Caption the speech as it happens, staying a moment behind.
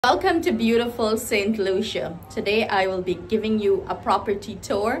Welcome to beautiful St. Lucia. Today I will be giving you a property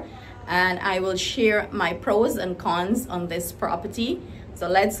tour and I will share my pros and cons on this property. So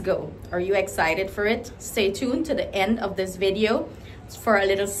let's go. Are you excited for it? Stay tuned to the end of this video for a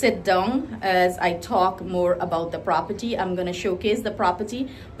little sit down as I talk more about the property. I'm going to showcase the property,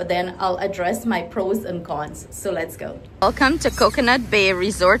 but then I'll address my pros and cons. So let's go. Welcome to Coconut Bay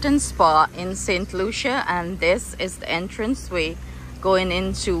Resort and Spa in St. Lucia, and this is the entranceway going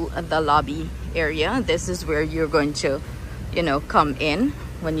into the lobby area. This is where you're going to, come in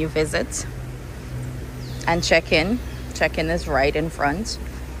when you visit and check in. Check-in is right in front.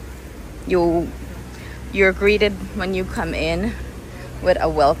 You're greeted when you come in with a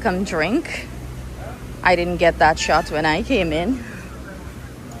welcome drink. I didn't get that shot when I came in.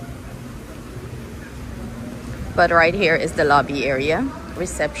 But right here is the lobby area.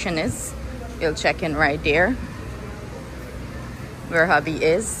 Receptionist. You'll check in right there where hubby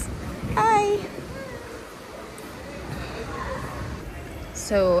is. Hi.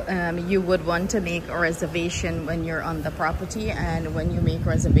 So you would want to make a reservation when you're on the property, and when you make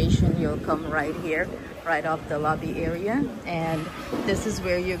reservation you'll come right here, right off the lobby area, and this is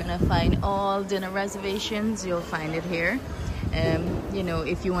where you're gonna find all dinner reservations. You'll find it here.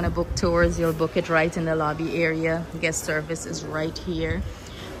 If you want to book tours, you'll book it right in the lobby area. Guest service is right here.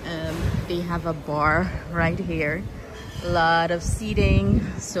 They have a bar right here, a lot of seating,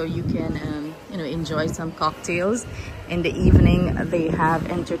 so you can enjoy some cocktails. In the evening they have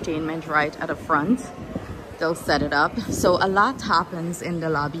entertainment right at the front. They'll set it up, so a lot happens in the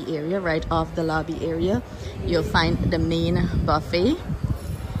lobby area. Right off the lobby area you'll find the main buffet.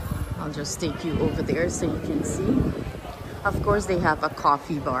 I'll just take you over there so you can see. Of course they have a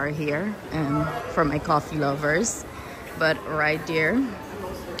coffee bar here for my coffee lovers, but right there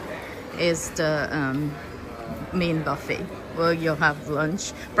is the main buffet where you'll have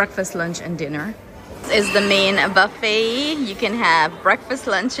lunch, breakfast, lunch and dinner. This is the main buffet. You can have breakfast,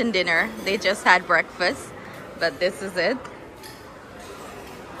 lunch and dinner. They just had breakfast, but this is it.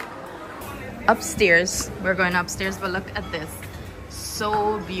 Upstairs, we're going upstairs, but look at this.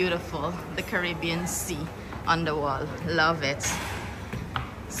 So beautiful, the Caribbean Sea on the wall. Love it.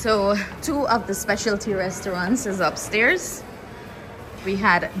 So two of the specialty restaurants is upstairs. We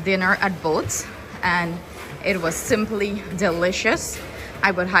had dinner at both and it was simply delicious. I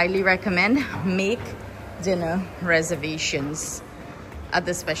would highly recommend make dinner reservations at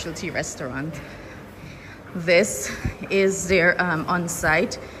the specialty restaurant. This is their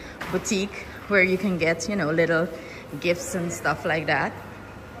on-site boutique where you can get little gifts and stuff like that.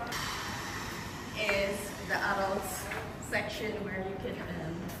 Is the adults section where you can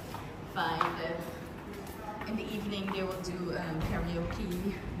find in the evening they will do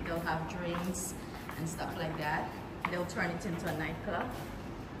karaoke. They'll have drinks and stuff like that. They'll turn it into a nightclub.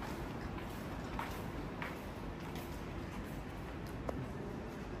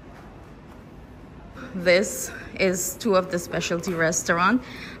 This is two of the specialty restaurant.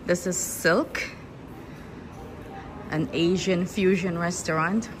 This is Silk, an Asian fusion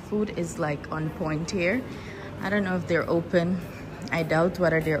restaurant. Food is like on point here. I don't know if they're open. I doubt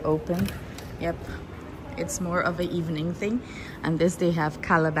whether they're open. Yep, it's more of an evening thing. And this they have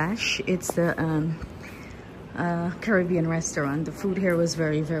Calabash. It's the Caribbean restaurant. The food here was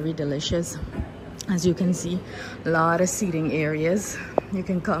very, very delicious. As you can see, a lot of seating areas. You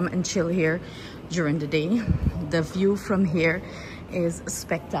can come and chill here during the day. The view from here is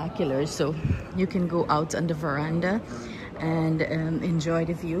spectacular, so you can go out on the veranda and enjoy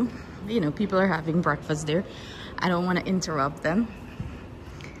the view. People are having breakfast there. I don't want to interrupt them.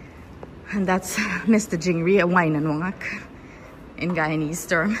 And that's Mr. Jingri, a wine and walk in Guyanese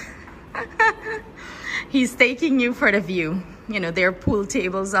term. He's taking you for the view. There are pool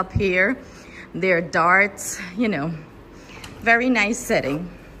tables up here. There are darts, very nice setting.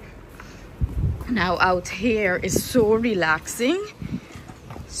 Now out here is so relaxing.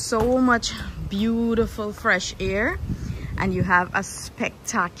 So much beautiful fresh air. And you have a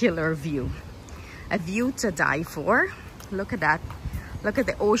spectacular view. A view to die for. Look at that. Look at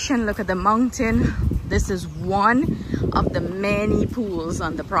the ocean, look at the mountain. This is one of the many pools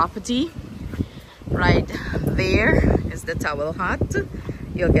on the property. Right there is the towel hut.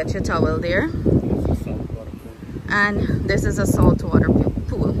 You'll get your towel there. And this is a saltwater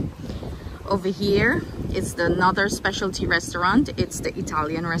pool. Over here, it's another specialty restaurant. It's the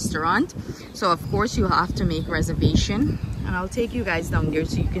Italian restaurant. So of course you have to make reservation. And I'll take you guys down there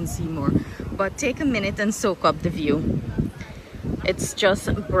so you can see more. But take a minute and soak up the view. It's just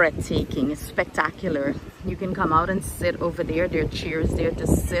breathtaking. It's spectacular. You can come out and sit over there. There are chairs there to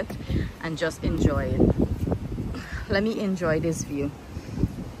sit and just enjoy it. Let me enjoy this view.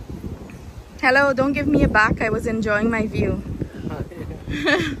 Hello, don't give me a back. I was enjoying my view.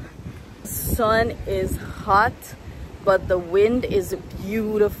 Sun is hot, but the wind is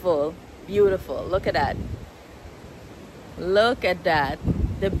beautiful. Beautiful. Look at that. Look at that.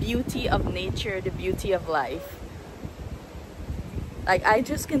 The beauty of nature, the beauty of life. Like, I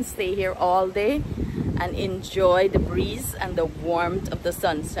just can stay here all day and enjoy the breeze and the warmth of the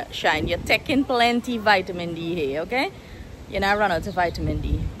sunshine. You're taking plenty vitamin D here, okay? You're not run out of vitamin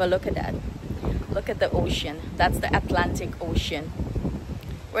D. But look at that. Look at the ocean. That's the Atlantic Ocean.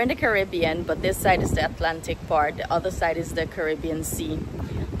 We're in the Caribbean, but this side is the Atlantic part. The other side is the Caribbean Sea.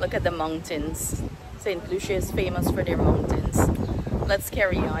 Look at the mountains. St. Lucia is famous for their mountains. Let's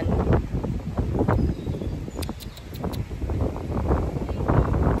carry on.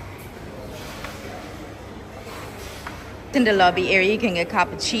 In the lobby area, you can get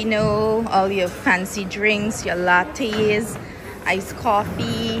cappuccino, all your fancy drinks, your lattes, iced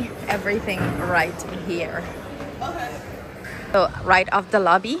coffee, everything right here. Okay. So right off the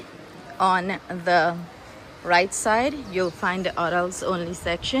lobby, on the right side, you'll find the adults only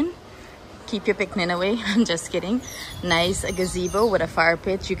section. Keep your picnic away. I'm just kidding. Nice gazebo with a fire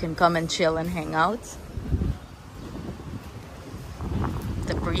pit. You can come and chill and hang out.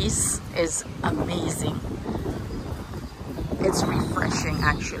 The breeze is amazing. It's refreshing,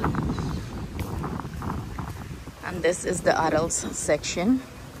 actually. And this is the adults section.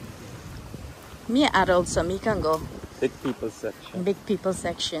 Me adult, so me can go. Big people section. Big people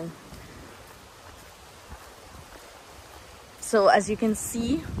section. So as you can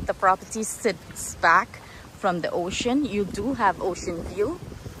see, the property sits back from the ocean. You do have ocean view,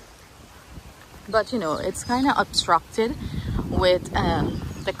 but you know, it's kind of obstructed with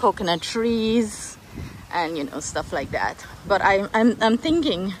the coconut trees and you know, stuff like that. But I'm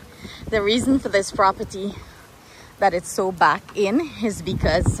thinking the reason for this property that it's so back in is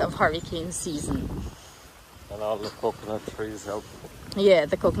because of hurricane season. And all the coconut trees help. Yeah,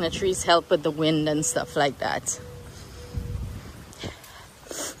 the coconut trees help with the wind and stuff like that.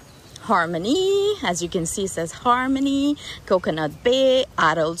 Harmony, as you can see, it says Harmony, Coconut Bay,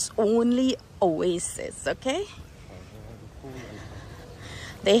 adults only oasis, okay?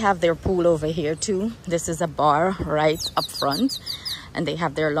 They have their pool over here too. This is a bar right up front, and they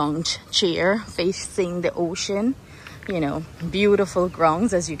have their lounge chair facing the ocean. You know, beautiful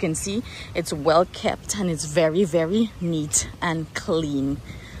grounds. As you can see, it's well kept and it's very, very neat and clean.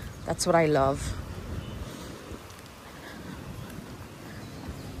 That's what I love.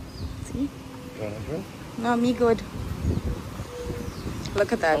 See? You want a drink? No, me good.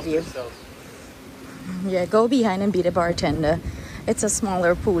 Look at that view. Yeah, go behind and be the bartender. It's a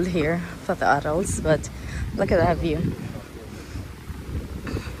smaller pool here for the adults, but look at that view.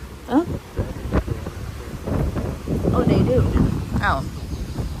 Huh? Oh, they do. Oh.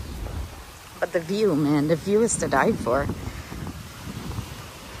 But the view, man, the view is to die for.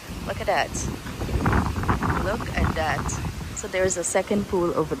 Look at that. Look at that. So there's a second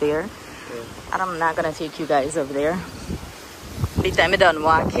pool over there. And I'm not gonna take you guys over there. By the time I done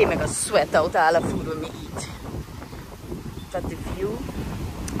walk, I make a sweat out all the food when me eat. But the view,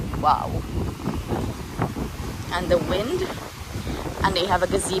 wow. And the wind. And they have a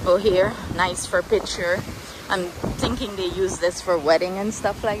gazebo here, nice for picture. I'm thinking they use this for wedding and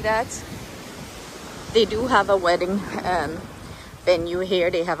stuff like that. They do have a wedding venue here.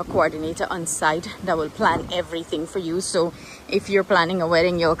 They have a coordinator on site that will plan everything for you. So if you're planning a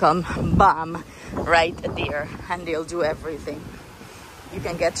wedding, you'll come, bam, right there, and they'll do everything. You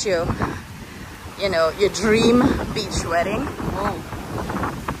can get your, you know, your dream beach wedding. Whoa.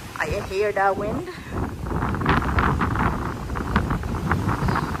 Are you hear that wind?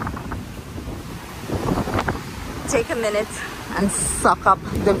 Take a minute and suck up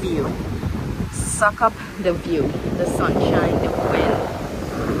the view. Suck up the view, the sunshine, the wind,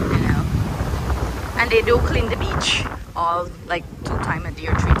 you know. And they do clean the beach all like 2 times a day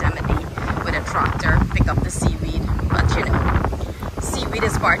or 3 times a day with a tractor, pick up the seaweed. But you know, seaweed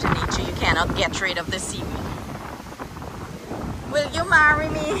is part of nature. You cannot get rid of the seaweed. Will you marry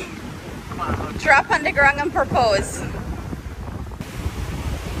me? Drop on the ground and propose.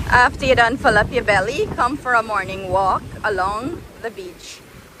 After you done fill up your belly, come for a morning walk along the beach.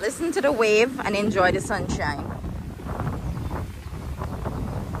 Listen to the wave and enjoy the sunshine.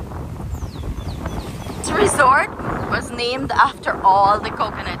 This resort was named after all the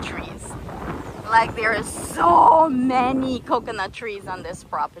coconut trees. Like, there are so many coconut trees on this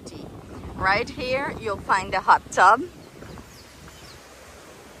property. Right here, you'll find a hot tub.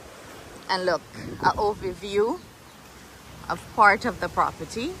 And look, an overview of part of the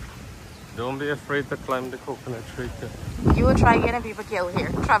property. Don't be afraid to climb the coconut tree too. You will try getting people killed here.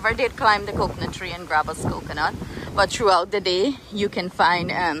 Trevor did climb the coconut tree and grab us coconut, but throughout the day you can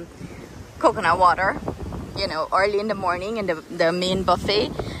find coconut water. You know, early in the morning in the main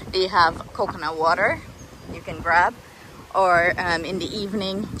buffet they have coconut water you can grab, or in the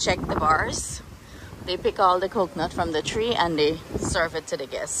evening check the bars. They pick all the coconut from the tree and they serve it to the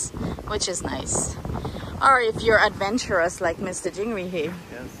guests, which is nice. Or if you're adventurous like Mr. Jingri here,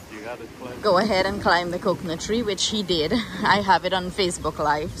 Yes, you gotta climb. go ahead and climb the coconut tree, which he did. I have it on Facebook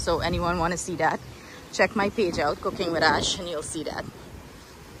Live, so anyone want to see that, check my page out, Cooking with Ash, and you'll see that.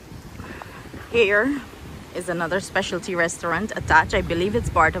 Here is another specialty restaurant attached. I believe it's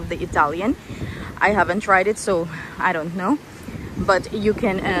part of the Italian. I haven't tried it, so I don't know. But you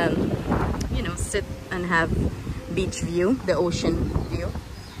can, you know, sit and have beach view, the ocean view.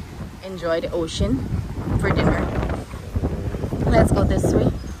 Enjoy the ocean for dinner. Let's go this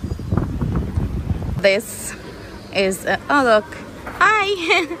way. This is oh look,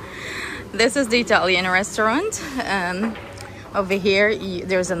 hi. This is the Italian restaurant. Over here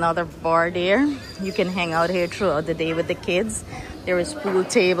there's another bar there. You can hang out here throughout the day with the kids. There is pool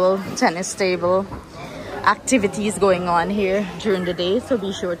table, tennis table, activities going on here during the day, so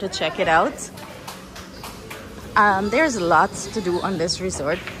be sure to check it out. There's lots to do on this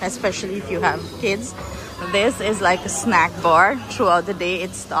resort, especially if you have kids. This is like a snack bar. Throughout the day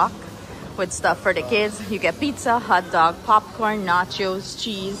it's stocked with stuff for the kids. You get pizza, hot dog, popcorn, nachos,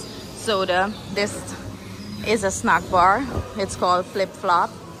 cheese, soda. This is a snack bar. It's called Flip Flop.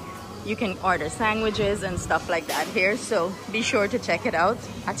 You can order sandwiches and stuff like that here, so be sure to check it out.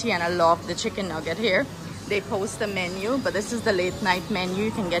 Atiana loved the chicken nugget here. They post the menu, but this is the late night menu.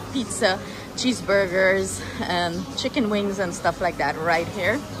 You can get pizza, cheeseburgers, chicken wings and stuff like that right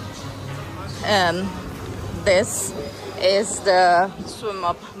here. This is the swim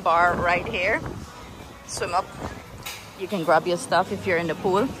up bar right here. Swim up. You can grab your stuff if you're in the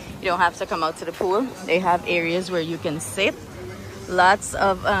pool. You don't have to come out to the pool. They have areas where you can sit. Lots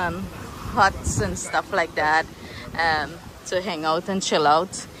of huts and stuff like that to hang out and chill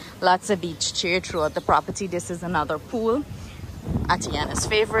out. Lots of beach chair throughout the property. This is another pool, Atiana's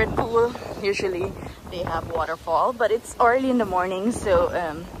favorite pool. Usually they have waterfall, but it's early in the morning, so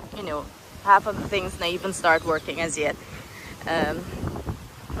you know, half of the things not even start working as yet.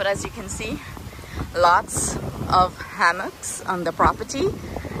 But as you can see, lots of hammocks on the property.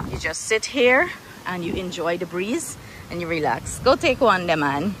 You just sit here and you enjoy the breeze and you relax. Go take one there,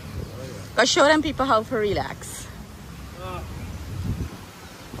 man. Go show them people how to relax.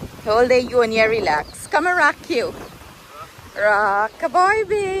 Whole day you and you relax. Come and rock you. Rock a boy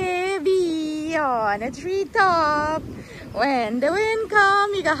baby on a treetop. When the wind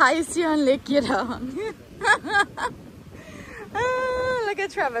come, you can ice you and lick you down. Oh, look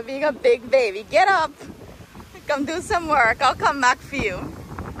at Trevor being a big baby. Get up. Come do some work. I'll come back for you.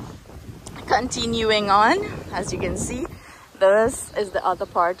 Continuing on, as you can see, this is the other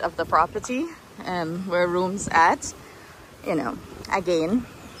part of the property where rooms at. You know, again,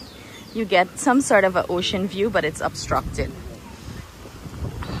 you get some sort of an ocean view, but it's obstructed.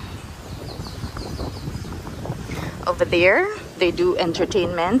 Over there they do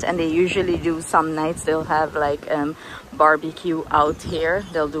entertainment, and they usually do, some nights they'll have like barbecue out here.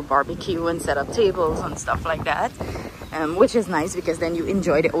 They'll do barbecue and set up tables and stuff like that, which is nice because then you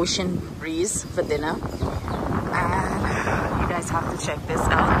enjoy the ocean breeze for dinner. And you guys have to check this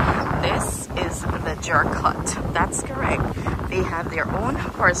out. This is the jerk hut. That's correct. They have their own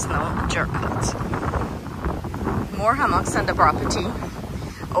personal jerk hut. More hammocks on the property.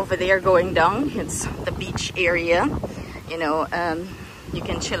 Over there going down, it's the beach area. You know, you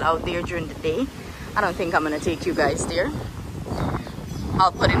can chill out there during the day. I don't think I'm gonna take you guys there.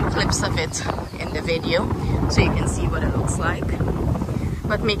 I'll put in clips of it in the video so you can see what it looks like.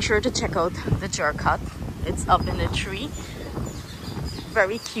 But make sure to check out the jerk hut. It's up in the tree.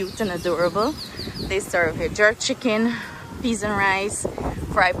 Very cute and adorable. They serve here jerk chicken, peas and rice,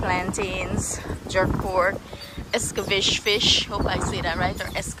 fried plantains, jerk pork, escabeche fish. Hope I say that right, or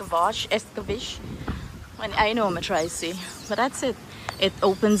escabeche. And I know I'm gonna try to say, but that's it. It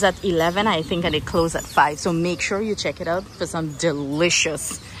opens at 11, I think, and it closes at 5. So make sure you check it out for some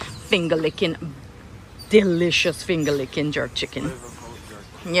delicious finger licking jerk chicken.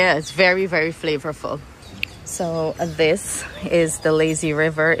 Yeah, it's very, very flavorful. So this is the lazy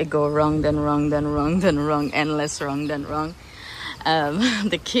river. It go wrong, then wrong, then wrong, then wrong, endless wrong, then wrong.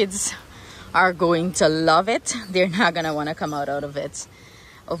 The kids are going to love it. They're not gonna want to come out of it.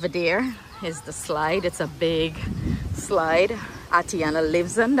 Over there is the slide. It's a big slide. Atiana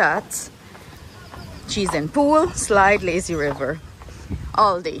lives on that. She's in pool, slide, lazy river.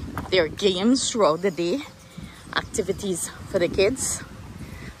 all day. There are games throughout the day, activities for the kids,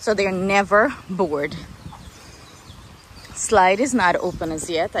 so they're never bored. Slide is not open as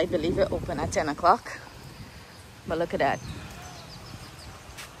yet. I believe it open at 10 o'clock. But look at that.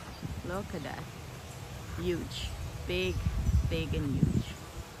 Look at that. Huge. Big, big and huge.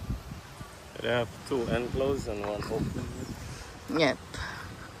 They have two enclosed and one open. Yep.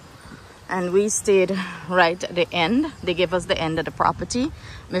 And we stayed right at the end. They gave us the end of the property.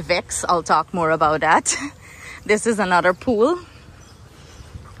 Me vex, I'll talk more about that. This is another pool.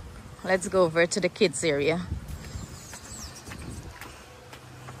 Let's go over to the kids area.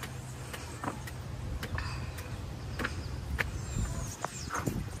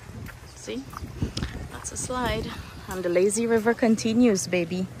 See? That's a slide. And the lazy river continues,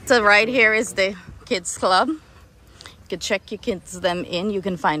 baby. So right here is the kids club. You can check your kids them in. You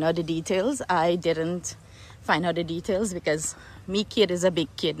can find out the details. I didn't find out the details because me kid is a big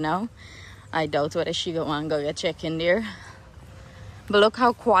kid now. I doubt whether she go on go check in there. But look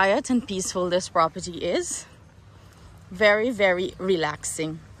how quiet and peaceful this property is. Very, very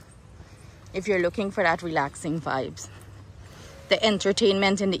relaxing. If you're looking for that relaxing vibes. The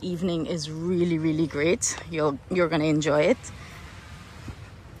entertainment in the evening is really, really great. You're gonna enjoy it.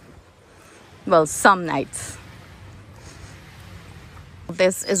 Well, some nights.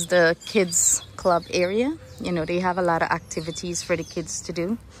 This is the kids club area. You know, they have a lot of activities for the kids to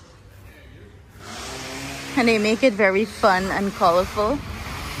do. And they make it very fun and colorful.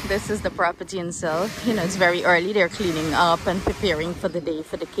 This is the property itself. You know, it's very early. They're cleaning up and preparing for the day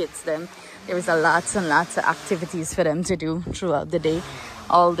for the kids then. There's lots and lots of activities for them to do throughout the day.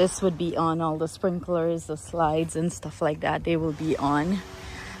 All this would be on, all the sprinklers, the slides and stuff like that. They will be on.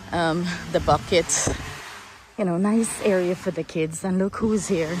 The buckets. You know, nice area for the kids. And look who's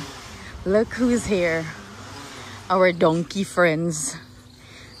here. Look who's here. Our donkey friends.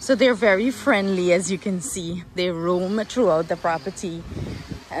 So they're very friendly, as you can see. They roam throughout the property.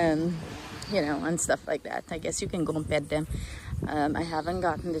 You know, and stuff like that. I guess you can go and pet them. I haven't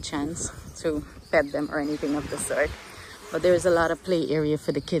gotten the chance to pet them or anything of the sort. But there's a lot of play area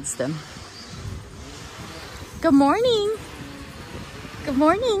for the kids then. Good morning. Good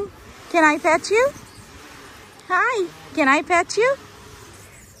morning. Can I pet you? Hi. Can I pet you?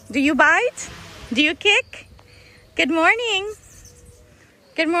 Do you bite? Do you kick? Good morning.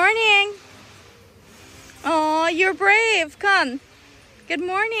 Good morning. Oh, you're brave. Come. Good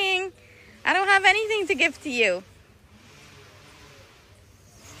morning. I don't have anything to give to you.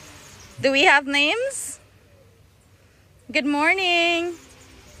 Do we have names? Good morning.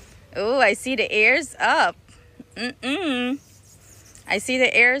 Oh, I see the ears up. I see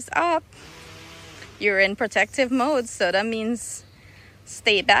the ears up. You're in protective mode, so that means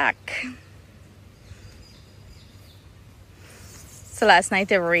stay back. So last night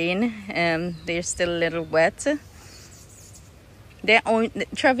the rain, they're still a little wet.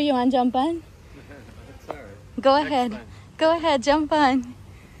 Trevor, you want to jump on? Sorry. Go ahead. Go ahead, jump on.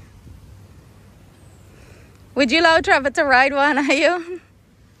 Would you allow Trevor to ride one, are you?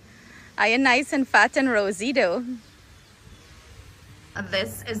 Are you nice and fat and rosy though?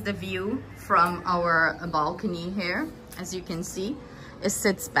 This is the view from our balcony here. As you can see, it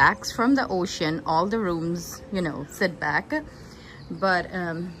sits back from the ocean. All the rooms, you know, sit back. But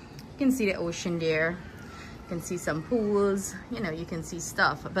you can see the ocean there. You can see some pools, you know, you can see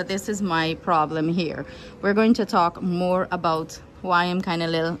stuff. But this is my problem here. We're going to talk more about why I'm kind of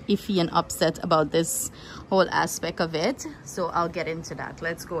a little iffy and upset about this whole aspect of it. So I'll get into that.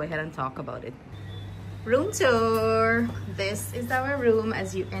 Let's go ahead and talk about it. Room tour. This is our room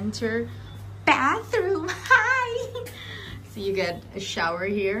as you enter. Bathroom. Hi. So you get a shower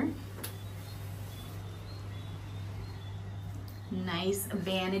here. Nice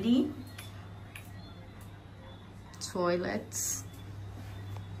vanity. Toilets.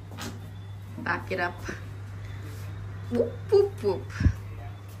 Back it up. Whoop, whoop, whoop.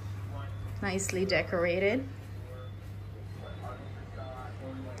 Nicely decorated.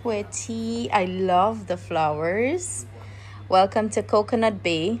 Pretty. I love the flowers. Welcome to Coconut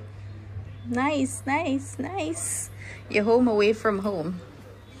Bay. Nice, nice, nice. You're home away from home.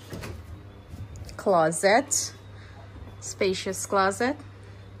 Closet. Spacious closet.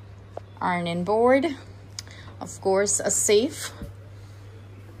 Ironing board. Of course, a safe.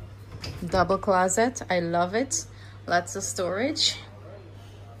 Double closet. I love it. Lots of storage.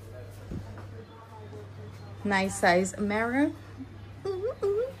 Nice size mirror.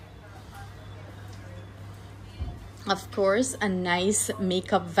 Of course, a nice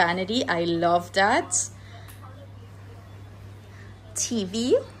makeup vanity. I love that.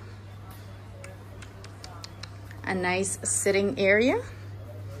 TV. A nice sitting area.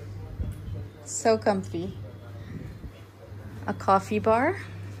 So comfy. A coffee bar.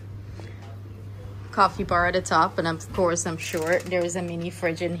 Coffee bar at the top, and of course I'm sure there's a mini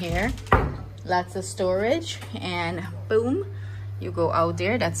fridge in here. Lots of storage, and boom, you go out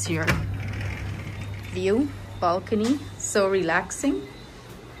there. That's your view, balcony. So relaxing.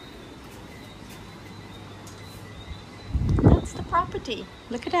 That's the property.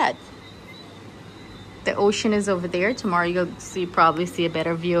 Look at that. The ocean is over there. Tomorrow you'll probably see a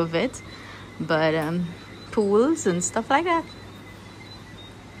better view of it, but pools and stuff like that.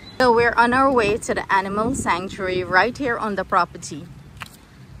 So we're on our way to the animal sanctuary right here on the property.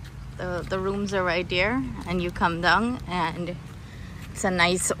 The rooms are right there, and you come down and it's a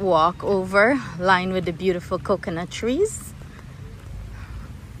nice walk over, lined with the beautiful coconut trees.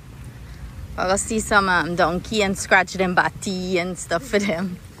 I'll see some donkey and scratch them body and stuff for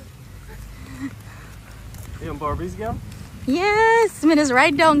them. You on Barbie's girl? Yes, I just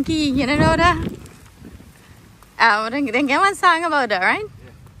ride donkey, you know that? Then get one song about that, right?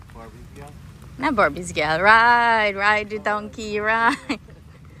 Yeah, Barbie's girl. Not Barbie's girl. Ride the donkey, ride.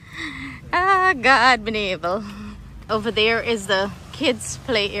 Ah, God, been able. Over there is the kids'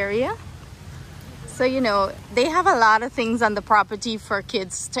 play area. So, you know, they have a lot of things on the property for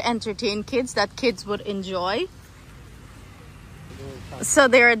kids to entertain kids that kids would enjoy. So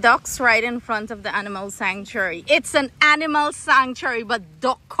there are ducks right in front of the animal sanctuary. It's an animal sanctuary, but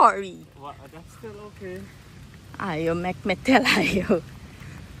duck curry. What? That's still okay. Ayo, make me tell you.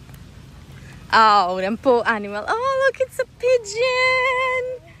 Oh, them poor animal. Oh, look, it's a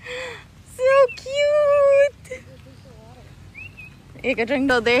pigeon. So cute. You can drink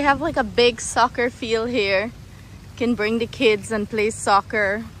though. They have like a big soccer field here. You can bring the kids and play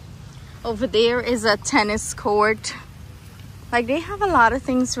soccer. Over there is a tennis court. Like, they have a lot of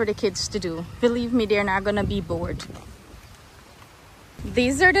things for the kids to do. Believe me, they're not gonna be bored.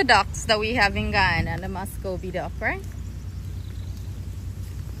 These are the ducks that we have in Guyana, the Muscovy duck, right?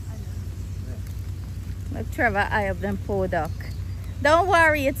 Look, Trevor, I have them poor duck. Don't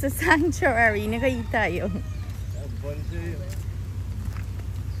worry, it's a sanctuary. Nakaita.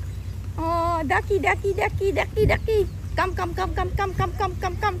 Oh, ducky, ducky, ducky, ducky, ducky. Come. Come.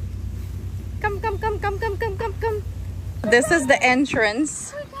 This is the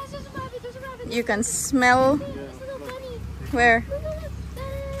entrance. You can smell. Where?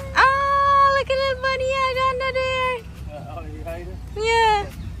 Oh, look at that bunny egg under there. Yeah.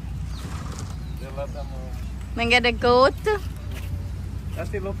 Then get a goat. I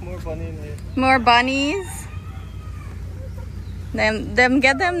still look more bunny in here. More bunnies. Them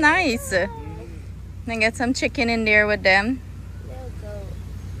get them nice. Then get some chicken in there with them.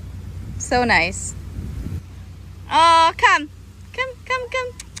 So nice. Oh, come.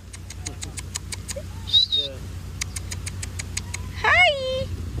 Yeah. Hi.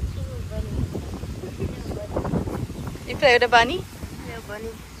 You play with a bunny? Yeah, bunny.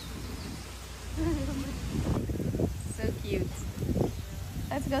 So cute.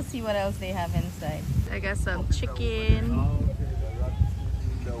 Let's go see what else they have inside. I got some chicken.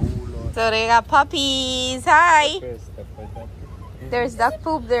 So they got puppies. Hi. There's duck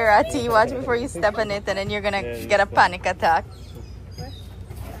poop there, Ati. Watch before you step on it, and then you're gonna get a panic attack.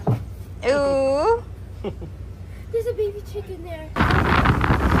 Ooh. There's a baby chicken there.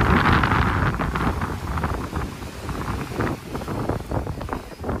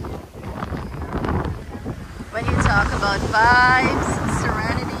 When you talk about vibes,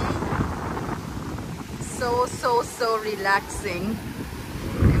 serenity, so relaxing.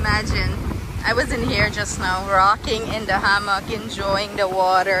 Imagine, I was in here just now, rocking in the hammock, enjoying the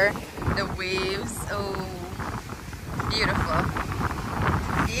water, the waves. Oh, beautiful.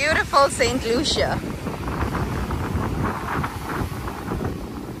 Beautiful St. Lucia.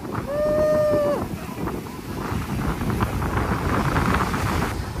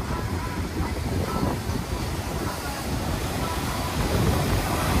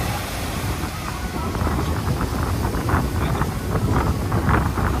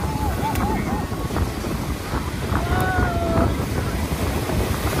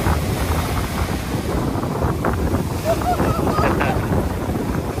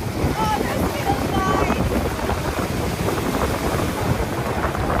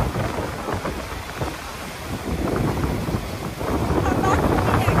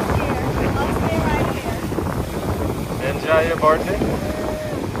 Enjoy your birthday.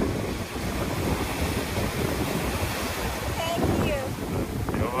 Thank you.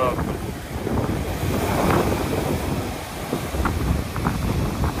 You're welcome.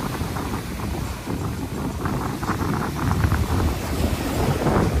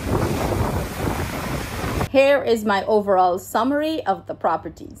 here is my overall summary of the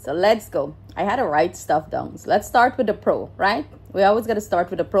property. So let's go. I had to write stuff down. So let's start with the pro, right? We always got to start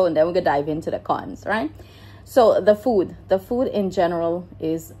with the pro, and then we're going to dive into the cons, right? So the food in general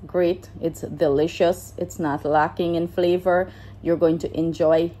is great. It's delicious. It's not lacking in flavor. You're going to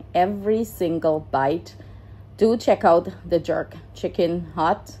enjoy every single bite. Do check out the jerk chicken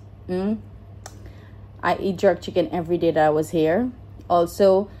hut. I eat jerk chicken every day that I was here.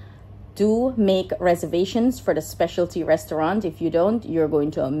 Also, do make reservations for the specialty restaurant. If you don't, you're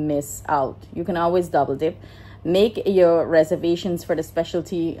going to miss out. You can always double dip. Make your reservations for the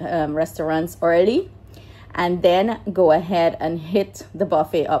specialty restaurants early, and then go ahead and hit the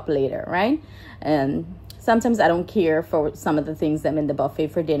buffet up later, right? And sometimes I don't care for some of the things that I'm in the buffet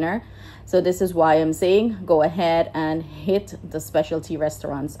for dinner. So this is why I'm saying go ahead and hit the specialty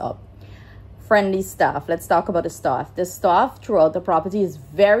restaurants up. Friendly staff. Let's talk about the staff. The staff throughout the property is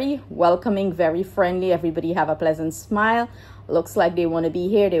very welcoming, very friendly. Everybody have a pleasant smile. Looks like they want to be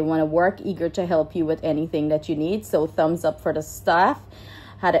here. They want to work, eager to help you with anything that you need. So thumbs up for the staff.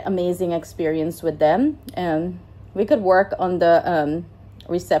 Had an amazing experience with them. We could work on the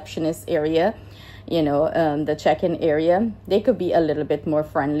receptionist area, you know, the check-in area. They could be a little bit more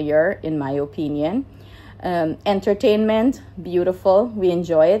friendlier, in my opinion. Entertainment, beautiful. We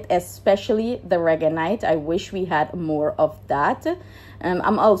enjoy it, especially the reggae night. I wish we had more of that.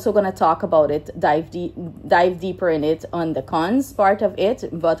 I'm also going to talk about it, dive deeper in it on the cons part of it,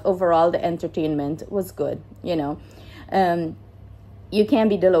 but overall the entertainment was good, you know. You can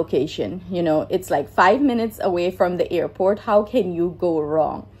be the location, you know. It's like 5 minutes away from the airport. How can you go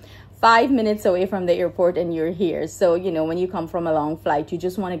wrong? 5 minutes away from the airport and you're here. So, you know, when you come from a long flight, you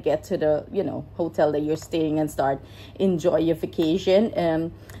just want to get to the, you know, hotel that you're staying and start enjoy your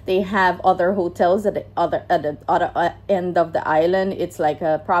vacation. They have other hotels at the other end of the island. It's like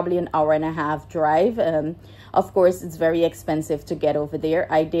probably an hour and a half drive. Of course, it's very expensive to get over there.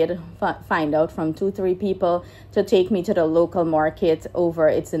 I did find out from 2-3 people to take me to the local market over.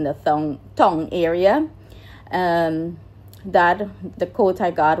 It's in the Thong area. That the quote I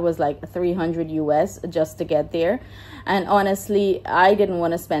got was like 300 US just to get there, and honestly I didn't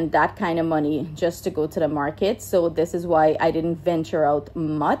want to spend that kind of money just to go to the market. So this is why I didn't venture out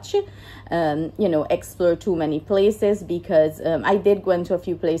much, you know, explore too many places, because I did go into a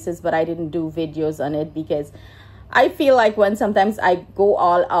few places, but I didn't do videos on it, because I feel like when sometimes I go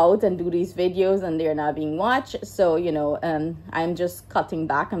all out and do these videos and they're not being watched. So, you know, I'm just cutting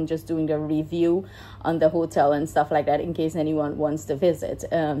back. I'm just doing the review on the hotel and stuff like that in case anyone wants to visit.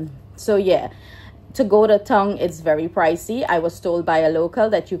 So, yeah, to go to Tongue, it's very pricey. I was told by a local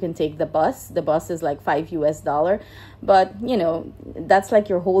that you can take the bus. The bus is like $5 US. But, you know, that's like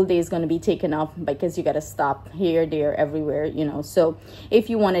your whole day is going to be taken up because you got to stop here, there, everywhere, you know. So if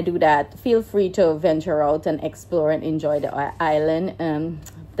you want to do that, feel free to venture out and explore and enjoy the island.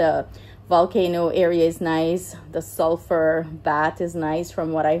 The volcano area is nice. The sulfur bath is nice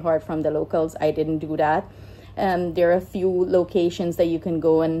from what I heard from the locals. I didn't do that. There are a few locations that you can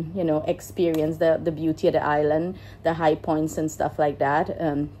go and, you know, experience the beauty of the island, the high points and stuff like that.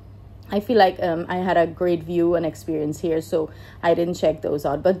 I feel like I had a great view and experience here, so I didn't check those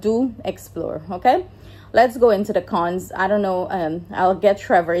out. But do explore, okay? Let's go into the cons. I don't know. I'll get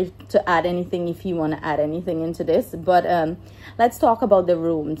Trevor to add anything if you want to add anything into this. But let's talk about the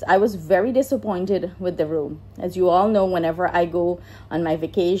rooms. I was very disappointed with the room. As you all know, whenever I go on my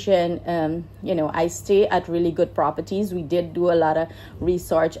vacation, you know, I stay at really good properties. We did do a lot of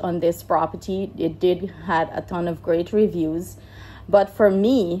research on this property. It did had a ton of great reviews. But for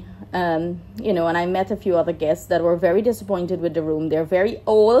me, you know, and I met a few other guests that were very disappointed with the room. They're very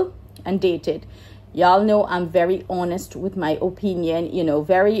old and dated. Y'all know I'm very honest with my opinion, you know,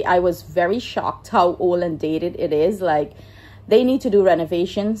 I was very shocked how old and dated it is. Like, they need to do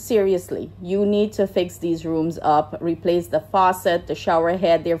renovation. Seriously, you need to fix these rooms up, replace the faucet, the shower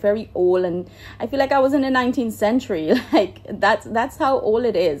head. They're very old, and I feel like I was in the 19th century. Like, that's how old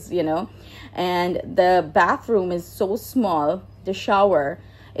it is, you know. And the bathroom is so small. The shower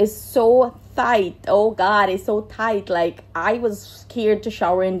is so tight. Oh God, it's so tight. Like, I was scared to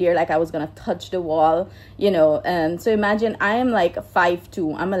shower in there, like I was gonna touch the wall, you know. And so imagine I am like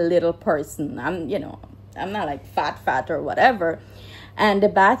 5'2". I'm a little person. I'm, you know, I'm not like fat or whatever. And the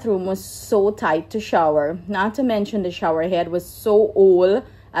bathroom was so tight to shower. Not to mention the shower head was so old.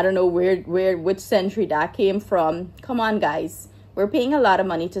 I don't know which century that came from. Come on, guys. We're paying a lot of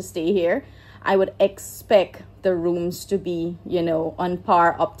money to stay here. I would expect the rooms to be, you know, on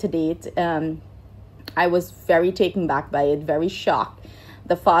par, up to date. I was very taken back by it, very shocked.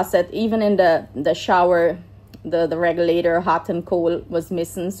 The faucet, even in the shower the regulator hot and cold was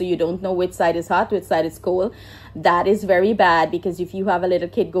missing, so you don't know which side is hot, which side is cold. That is very bad, because if you have a little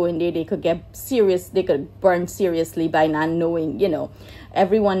kid going there, they could get serious, they could burn seriously by not knowing.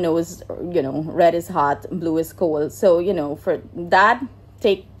 Everyone knows, red is hot, blue is cold. So, for that,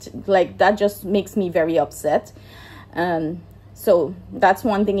 that just makes me very upset. So that's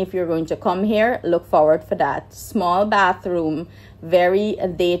one thing. If you're going to come here, look forward for that. Small bathroom, very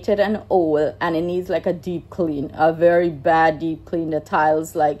dated and old, and it needs like a deep clean, a very bad deep clean. The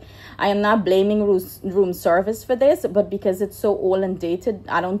tiles, I am not blaming room service for this, but because it's so old and dated,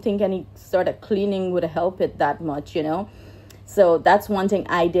 I don't think any sort of cleaning would help it that much, So that's one thing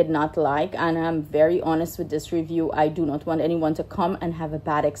I did not like, and I'm very honest with this review. I do not want anyone to come and have a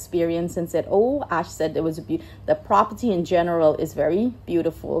bad experience and said, oh, Ash said there was the property in general is very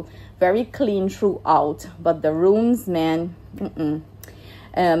beautiful, very clean throughout, but the rooms, man,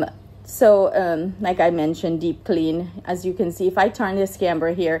 like I mentioned, deep clean. As you can see, if I turn this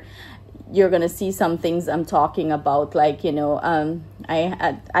camera here, you're gonna see some things I'm talking about. I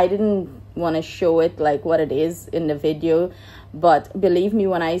didn't want to show it like what it is in the video, but believe me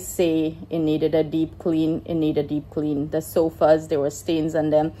when I say it needed a deep clean, it needed a deep clean. The sofas, there were stains on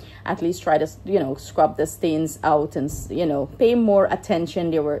them. At least try to scrub the stains out and pay more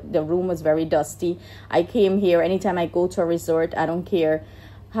attention. The room was very dusty. I came here, anytime I go to a resort, I don't care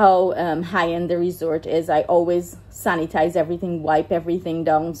how high-end the resort is, I always sanitize everything, wipe everything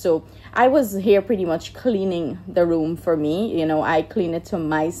down. So I was here pretty much cleaning the room for me. I clean it to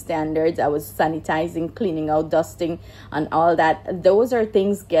my standards. I was sanitizing, cleaning out, dusting, and all that. Those are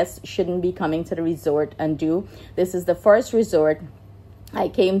things guests shouldn't be coming to the resort and do. This is the first resort I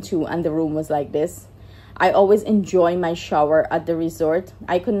came to, and the room was like this. I always enjoy my shower at the resort.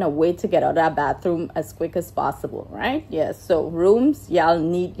 I couldn't wait to get out of that bathroom as quick as possible, right? Yes. So rooms, y'all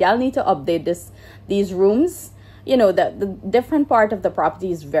need to update these rooms. The different part of the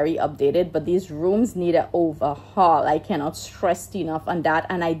property is very updated, but these rooms need an overhaul. I cannot stress enough on that.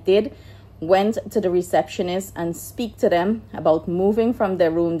 And I went to the receptionist and speak to them about moving from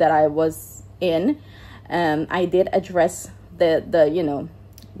the room that I was in. I did address the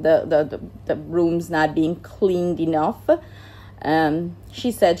rooms not being cleaned enough.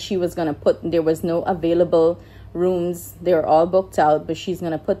 She said she was gonna there was no available rooms, they were all booked out, but she's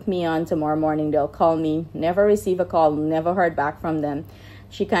gonna put me on tomorrow morning. They'll call me. Never receive a call, never heard back from them.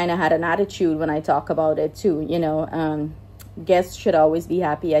 She kind of had an attitude when I talk about it too. Guests should always be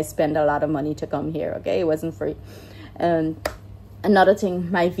happy. I spend a lot of money to come here, okay? It wasn't free. Another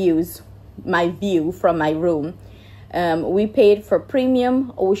thing, my view from my room. We paid for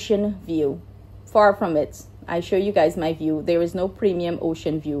premium ocean view. Far from it. I show you guys my view. There is no premium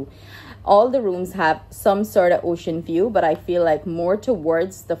ocean view. All the rooms have some sort of ocean view, but I feel like more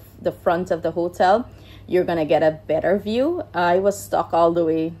towards the front of the hotel, you're gonna get a better view. I was stuck all the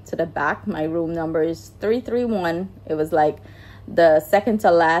way to the back. My room number is 331. It was like the second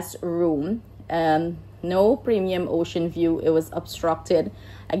to last room. No premium ocean view. It was obstructed.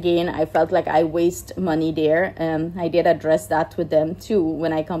 Again, I felt like I waste money there. I did address that with them too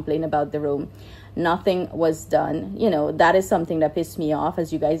when I complained about the room. Nothing was done. That is something that pissed me off.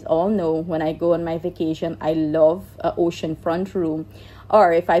 As you guys all know, when I go on my vacation, I love an oceanfront room.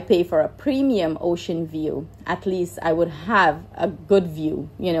 Or if I pay for a premium ocean view, at least I would have a good view,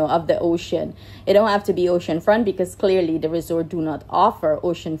 of the ocean. It don't have to be oceanfront, because clearly the resort do not offer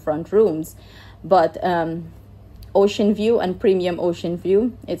oceanfront rooms. But ocean view and premium ocean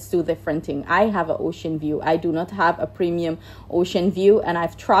view, it's two different things. I have an ocean view. I do not have a premium ocean view, and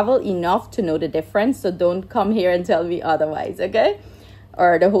I've traveled enough to know the difference. So don't come here and tell me otherwise, okay?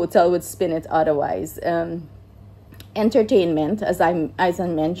 Or the hotel would spin it otherwise. Entertainment, as I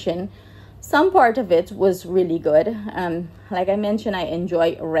mentioned, some part of it was really good. Like I mentioned, I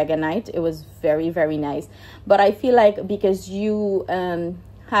enjoy reggae night. It was very, very nice. But I feel like because you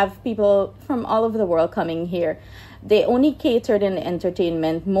have people from all over the world coming here, they only catered in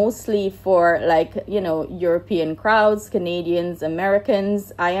entertainment mostly for European crowds, Canadians,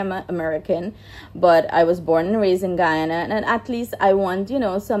 Americans. I am an American, but I was born and raised in Guyana, and at least I want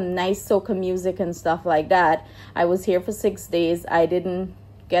some nice soca music and stuff like that. I was here for 6 days. I didn't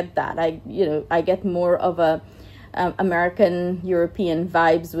get that. I get more of a American European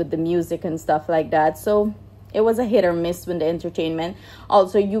vibes with the music and stuff like that. So it was a hit or miss with the entertainment.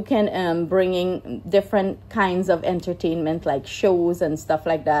 Also, you can bring in different kinds of entertainment, like shows and stuff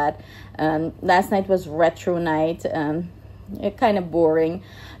like that. Last night was retro night. It kind of boring.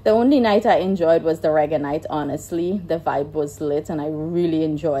 The only night I enjoyed was the reggae night, honestly. The vibe was lit and I really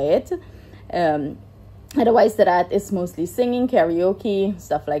enjoy it. Otherwise to that, it's mostly singing, karaoke,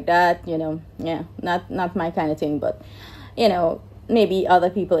 stuff like that, you know. Yeah, not my kind of thing, but you know, maybe other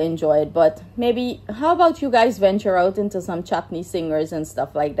people enjoy it. But maybe, how about you guys venture out into some chutney singers and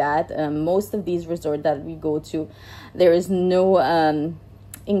stuff like that? Most of these resorts that we go to, there is no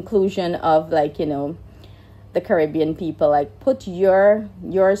inclusion of, like, you know, the Caribbean people. Like, put your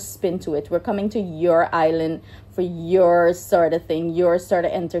spin to it. We're coming to your island for your sort of thing, your sort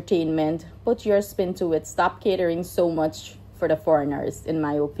of entertainment. Put your spin to it. Stop catering so much for the foreigners, in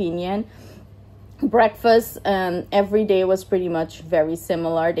my opinion. Breakfast every day was pretty much very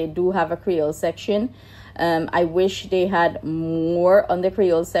similar. They do have a Creole section. I wish they had more on the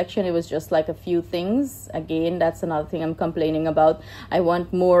Creole section. It was just like a few things. Again, that's another thing I'm complaining about. I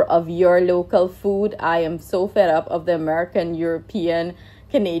want more of your local food. I am so fed up of the American, European,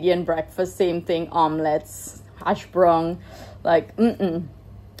 Canadian breakfast. Same thing, omelets, hash brown, like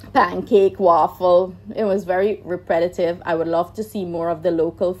pancake, waffle. It was very repetitive. I would love to see more of the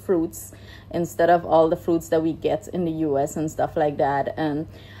local fruits instead of all the fruits that we get in the US and stuff like that.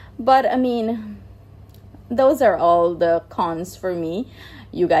 But I mean, those are all the cons for me.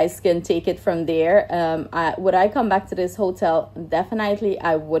 You guys can take it from there. Would I come back to this hotel? Definitely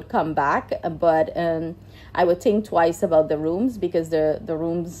I would come back, but I would think twice about the rooms, because the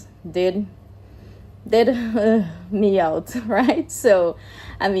rooms did me out, right? So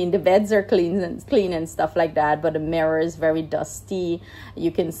I mean, the beds are clean and stuff like that, but the mirror is very dusty. You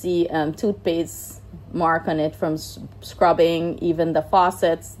can see toothpaste mark on it from scrubbing. Even the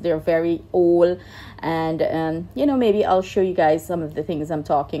faucets, they're very old. And you know, maybe I'll show you guys some of the things I'm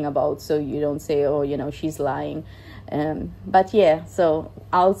talking about, so you don't say, oh, you know, she's lying. But yeah, so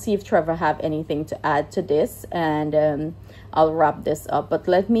I'll see if Trevor have anything to add to this, and I'll wrap this up. But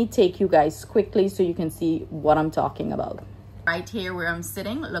let me take you guys quickly so you can see what I'm talking about. Right here where I'm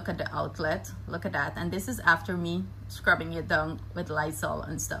sitting, look at the outlet. Look at that. And this is after me scrubbing it down with Lysol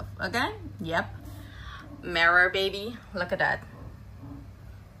and stuff. Okay? Yep. Mirror, baby. Look at that.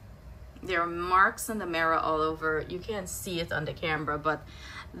 There are marks in the mirror all over. You can't see it on the camera, but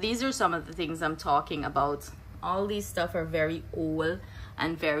these are some of the things I'm talking about. All these stuff are very old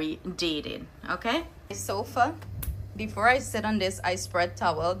and very dated. Okay? The sofa. Before I sit on this, I spread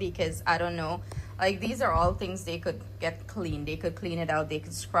towel, because I don't know, like, these are all things they could get clean. They could clean it out. They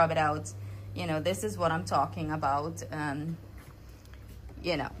could scrub it out. You know, this is what I'm talking about.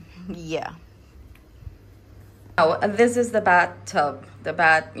 You know, yeah. Oh, this is the bathtub. The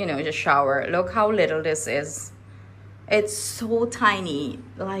bath, you know, the shower. Look how little this is. It's so tiny.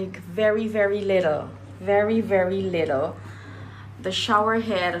 Like, very, very little. Very, very little. The shower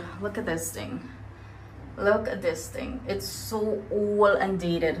head. Look at this thing. Look at this thing. It's so old and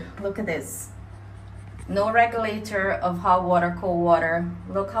dated. Look at this. No regulator of hot water, cold water.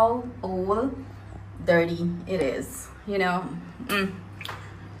 Look how old, dirty it is. You know,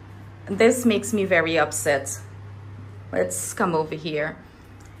 this makes me very upset. Let's come over here.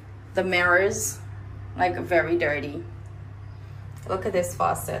 The mirrors, like, very dirty. Look at this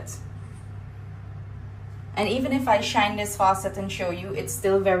faucet. And even if I shine this faucet and show you, it's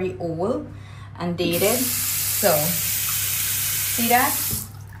still very old and dated. So, see that?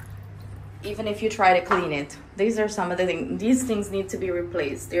 Even if you try to clean it, these are some of the things. These things need to be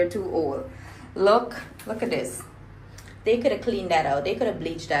replaced. They're too old. Look at this. They could have cleaned that out. They could have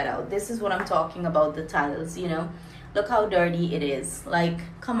bleached that out. This is what I'm talking about, the tiles, you know. Look how dirty it is. Like,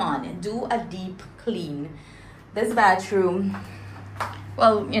 come on, do a deep clean. This bathroom,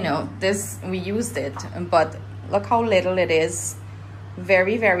 well, you know, this, we used it, but look how little it is.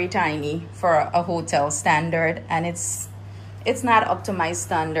 Very, very tiny for a hotel standard, and it's not up to my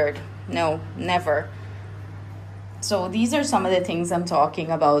standard. No, never. So these are some of the things I'm talking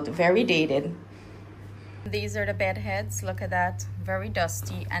about. Very dated. These are the bed heads. Look at that. Very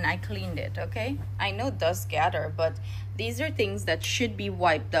dusty, and I cleaned it. Okay, I know dust gather, but these are things that should be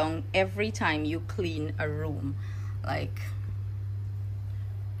wiped down every time you clean a room. Like,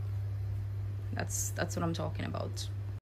 that's what I'm talking about.